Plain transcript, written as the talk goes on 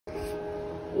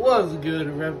What's good,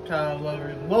 reptile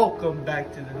lovers? Welcome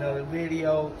back to another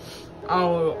video.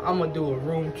 I'm gonna do a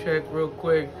room check real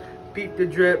quick. Peep the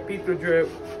drip, peep the drip.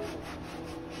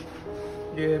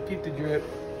 Yeah, peep the drip.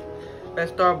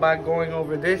 Let's start by going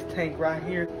over this tank right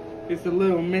here. It's a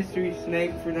little mystery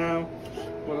snake for now.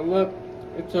 But look,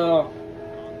 it's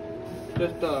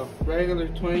just a regular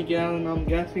 20 gallon, I'm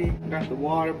guessing. Got the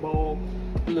water bowl,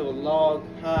 a little log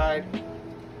hide.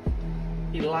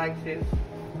 He likes it.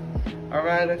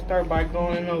 Alright, let's start by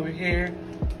going over here.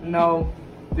 No,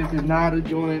 this is not a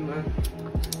joint,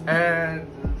 and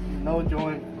no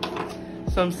joint.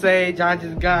 Some sage I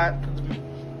just got to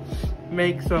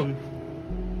make some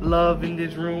love in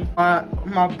this room.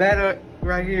 My betta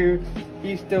right here,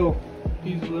 he's a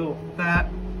little fat,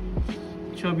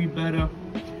 chubby betta.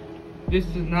 This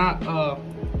is not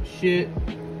shit.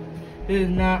 This is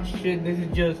not shit. This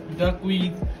is just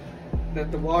duckweed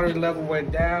that the water level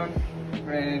went down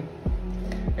and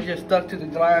it just stuck to the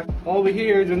glass. Over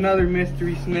here is another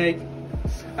mystery snake.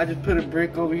 I just put a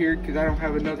brick over here because I don't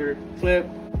have another clip.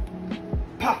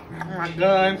 Pop! My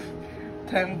gun.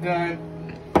 10 gun.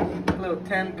 Little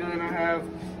 10 gun I have.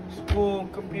 Spool,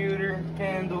 computer,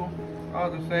 candle, all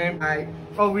the same. Alright,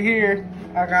 over here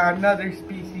I got another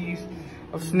species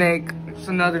of snake. It's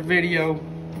another video.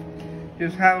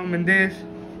 Just have them in this.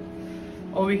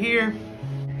 Over here,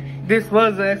 this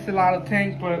was a Estelado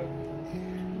tank, but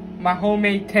my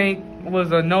homemade tank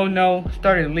was a no-no,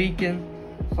 started leaking.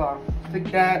 So I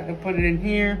took that and put it in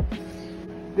here.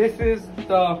 This is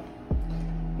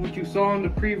what you saw in the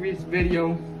previous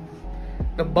video,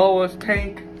 the boa's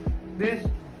tank. This,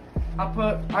 I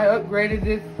upgraded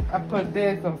this. I put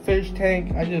this, a fish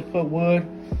tank. I just put wood.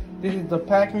 This is the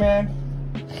Pac-Man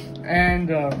and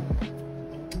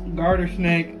garter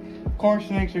snake. Corn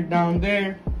snakes are down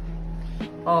there.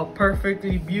 Oh,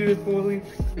 perfectly, beautifully.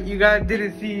 You guys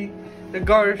didn't see the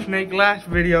garter snake last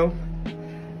video,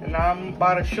 and I'm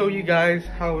about to show you guys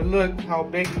how it looked, how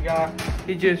big he got.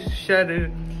 He just shedded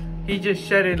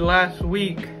last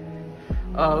week.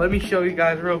 Let me show you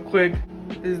guys real quick.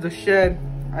 This is the shed.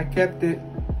 I kept it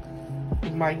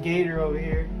with my gator over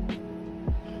here.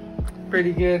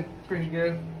 Pretty good, pretty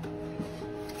good.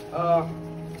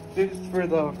 This is for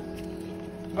the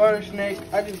garter snake.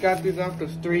 I just got this off the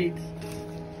streets.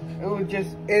 It was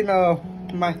just in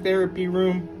my therapy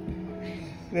room.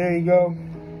 There you go.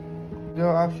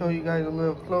 I'll show you guys a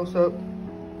little close up.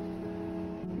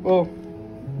 Well,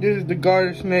 this is the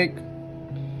garter snake.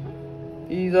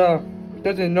 He's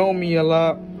doesn't know me a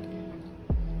lot,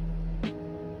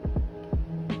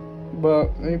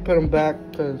 but let me put him back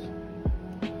because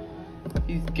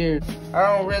he's scared.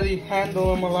 I don't really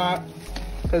handle him a lot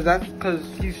because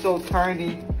he's so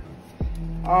tiny.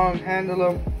 I don't handle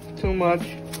him too much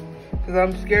because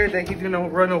I'm scared that he's gonna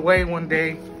run away one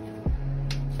day.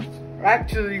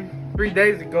 Actually, 3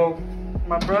 days ago,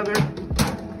 my brother,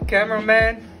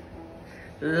 cameraman,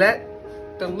 let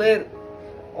the lid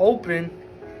open.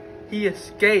 He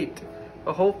escaped,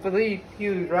 but hopefully he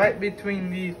was right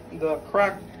between the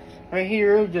crack right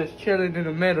here. It was just chilling in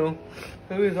the middle.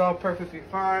 It was all perfectly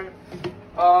fine.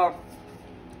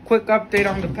 Quick update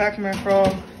on the Pac-Man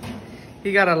frog.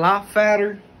 He got a lot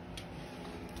fatter.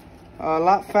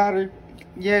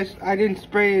 Yes, I didn't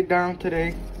spray it down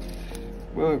today,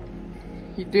 but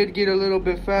he did get a little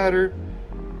bit fatter.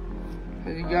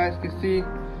 As you guys can see,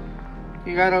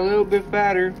 he got a little bit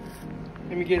fatter.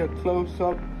 Let me get a close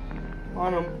up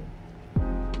on him.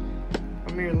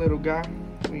 Come here, little guy.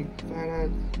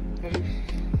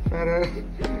 Fat ass.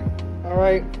 All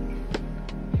right,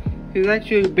 he's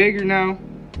actually bigger now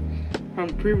from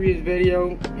the previous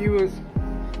video. He was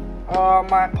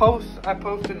I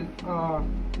posted on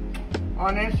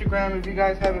Instagram. If you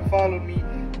guys haven't followed me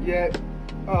yet,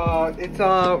 it's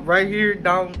right here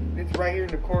down. It's right here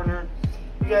in the corner.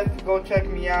 You guys can go check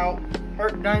me out.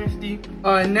 Herc Dynasty.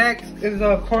 Next is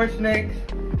corn snakes.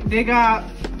 They got,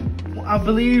 I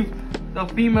believe, the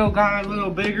female got a little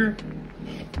bigger,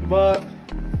 but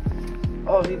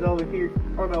oh, he's over here.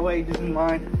 Oh no, wait, this is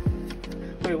mine.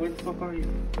 Wait, where the fuck are you?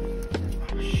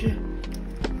 Oh shit.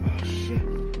 Oh shit.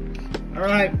 All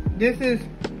right, this is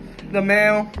the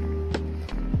male.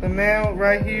 The male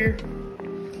right here.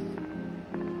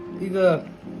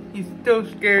 He's still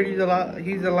scared. He's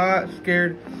a lot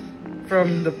scared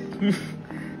from the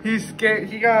he's scared.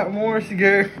 He got more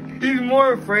scared. He's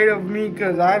more afraid of me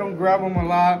because I don't grab him a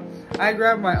lot. I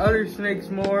grab my other snakes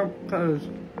more because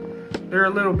they're a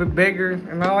little bit bigger,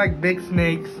 and I like big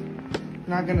snakes.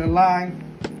 Not gonna lie,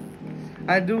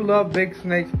 I do love big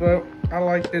snakes, but I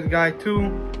like this guy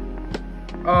too.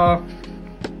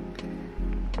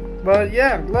 But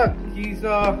yeah, look, he's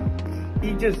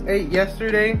He just ate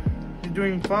yesterday. He's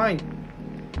doing fine.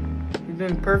 He's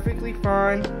doing perfectly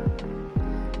fine.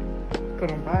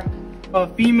 Put him back.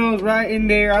 Female's right in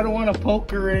there. I don't want to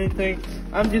poke her or anything.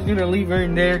 I'm just gonna leave her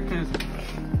in there because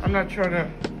I'm not trying to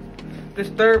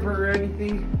disturb her or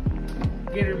anything.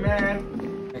 Get her mad.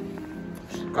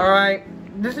 Alright,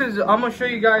 I'm gonna show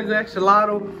you guys the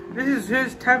axolotl. This is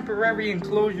his temporary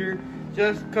enclosure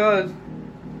just cause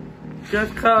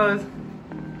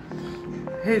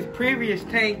his previous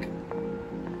tank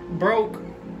broke.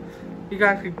 You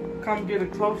guys can come get a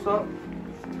close up.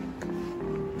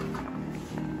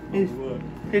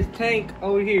 His tank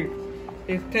over here.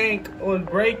 His tank was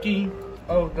breaking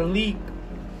of the leak.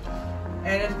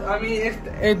 And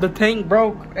the tank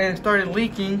broke and started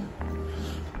leaking.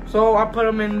 So I put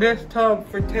him in this tub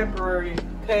for temporary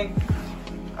tank.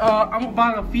 I'm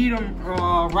about to feed him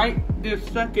right this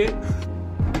second.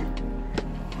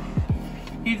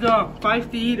 He's a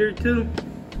feisty eater too.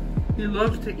 He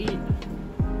loves to eat.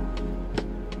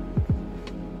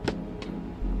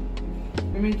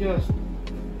 Let me just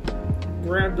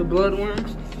grab the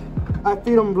bloodworms. I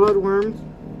feed him bloodworms.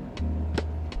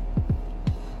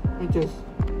 Let me just.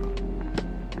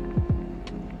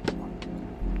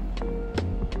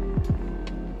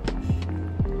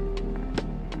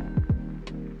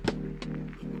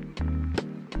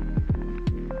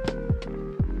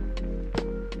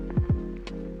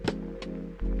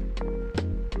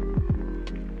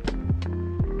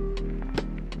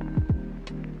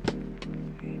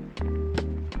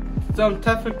 Some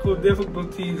technical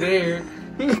difficulties there.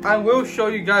 I will show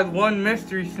you guys one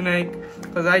mystery snake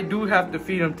because I do have to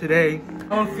feed him today. I'm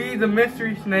gonna feed the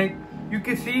mystery snake. You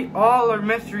can see all our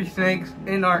mystery snakes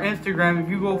in our Instagram. If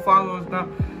you go follow us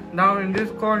down in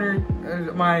this corner,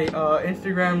 is my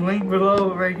Instagram link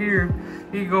below right here.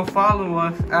 You can go follow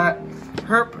us at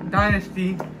Herp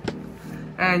Dynasty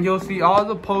and you'll see all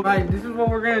the posts. Right, this is what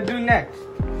we're gonna do next.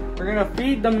 We're gonna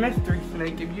feed the mystery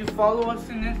snake. If you follow us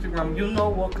on Instagram, you'll know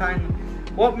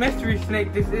what mystery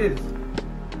snake this is.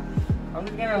 I'm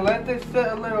just gonna let this sit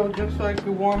a little just so I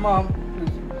can warm up.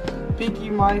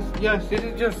 Pinky mice. Yes, this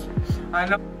is just.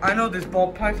 I know this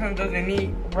ball python doesn't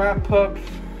eat rat pups,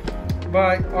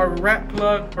 but our rat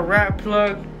plug.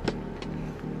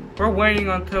 We're waiting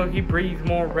until he breeds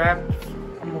more rat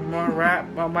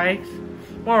mice,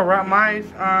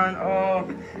 and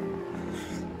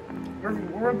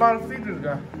We're about to feed this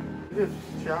guy. Just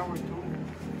shower too.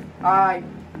 Alright.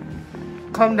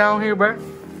 Come down here, bro.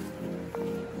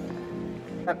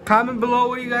 Comment below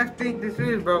what you guys think this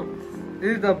is, bro.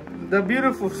 This is the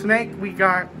beautiful snake we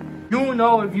got. You'll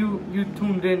know if you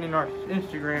tuned in our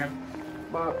Instagram.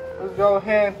 But let's go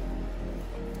ahead.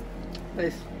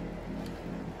 Let's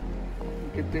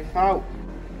get this out.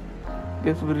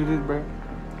 Guess what it is, bro.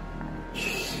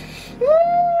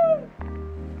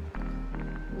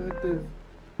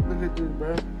 Look at this,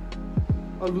 bro.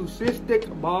 A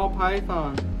leucistic ball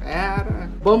python.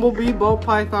 Bumblebee ball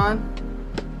python.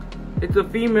 It's a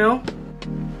female.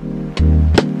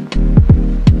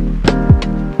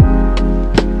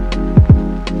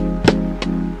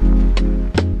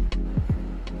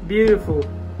 Beautiful,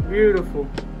 beautiful.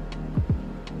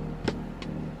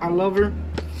 I love her.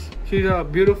 She's a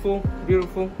beautiful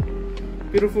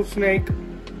snake.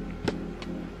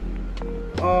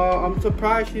 I'm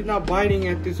surprised she's not biting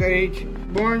at this age.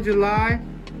 Born July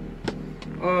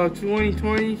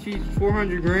 2020. She's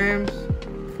 400 grams.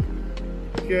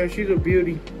 Yeah, she's a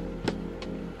beauty.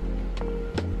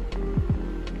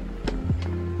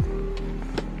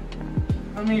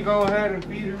 Let me go ahead and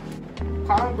feed her.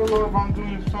 Comment below if I'm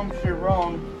doing some shit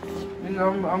wrong. You know,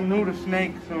 I'm new to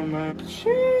snakes, so man.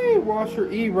 Wash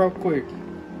her eat real quick.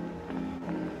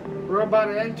 We're about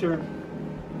to enter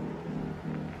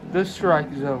the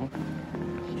strike zone.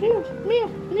 Meow, meow,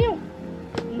 meow,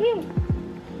 meow,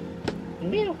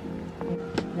 meow.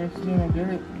 Next thing I get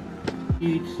it,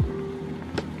 eats.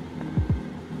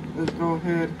 Let's go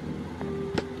ahead.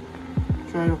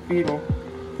 Try to feed her.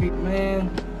 Man,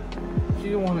 she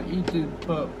don't want to eat this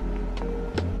pup.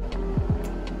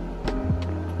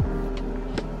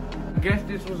 I guess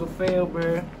this was a fail,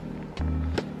 bruh.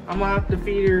 I'm gonna have to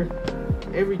feed her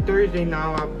every Thursday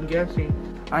now, I'm guessing.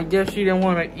 I guess she didn't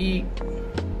want to eat.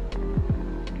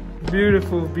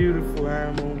 Beautiful, beautiful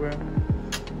animal, bro.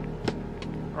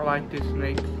 I like this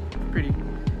snake.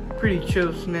 Pretty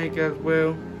chill snake as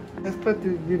well. Let's put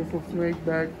this beautiful snake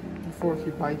back before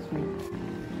she bites me.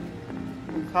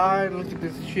 This hide, look at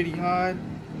this shitty hide.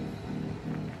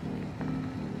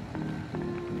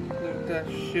 Look at that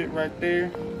shit right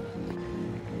there.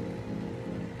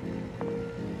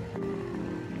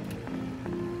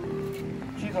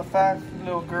 She's a fast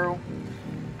little girl.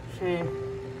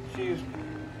 she's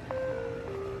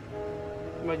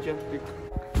majestic.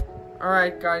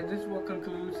 Alright guys, this will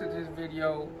conclude to this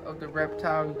video of the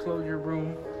reptile enclosure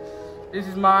room. This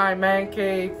is my man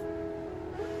cave.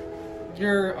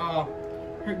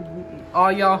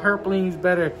 All y'all herplings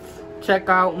better check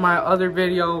out my other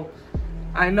video.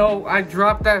 I know I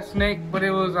dropped that snake, but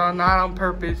it was not on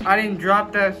purpose. I didn't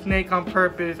drop that snake on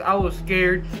purpose. I was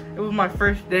scared. It was my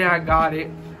first day I got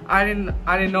it. I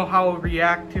didn't know how it would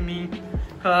react to me,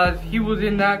 cause he was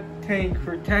in that tank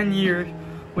for 10 years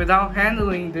without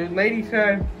handling. The lady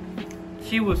said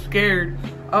she was scared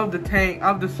of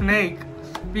the snake,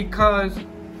 because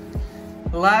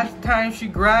the last time she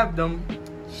grabbed him,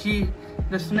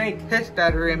 the snake hissed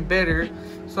at her and bit her.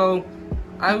 So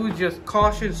I was just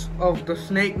cautious of the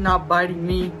snake not biting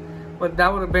me, but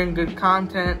that would have been good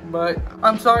content. But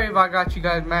I'm sorry if I got you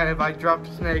guys mad if I dropped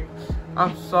the snake.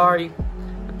 I'm sorry.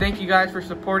 But thank you guys for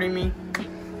supporting me.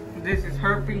 This is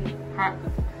Herpy,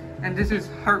 and this is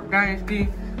Herp Dynasty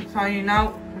signing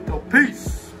out. So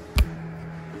peace.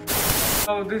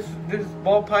 Oh, this is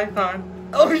ball python.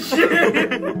 Oh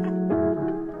shit.